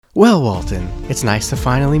Well, Walton, it's nice to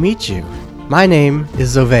finally meet you. My name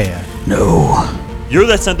is Zovea. No. You're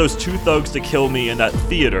that sent those two thugs to kill me in that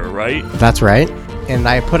theater, right? That's right. And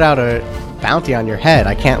I put out a bounty on your head.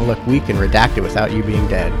 I can't look weak and redacted without you being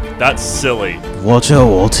dead. That's silly. Watch out,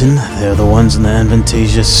 Walton. They're the ones in the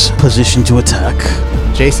advantageous position to attack.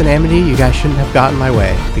 Jason, Amity, you guys shouldn't have gotten my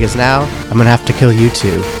way, because now I'm gonna have to kill you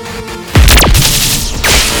too.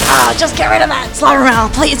 Just get rid of that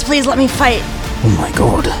Slaughtermouth. Please let me fight. Oh my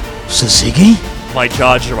god. Saseki? My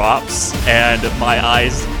jaw drops and my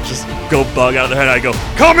eyes just go bug out of their head. I go,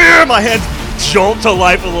 come here! My hands jolt to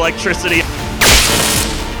life with electricity.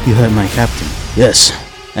 You hurt my captain. Yes.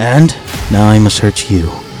 And now I must hurt you.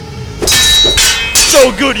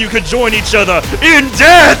 So good you could join each other in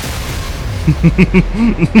death!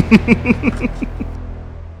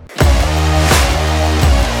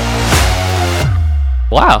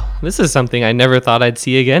 Wow, this is something I never thought I'd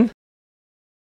see again.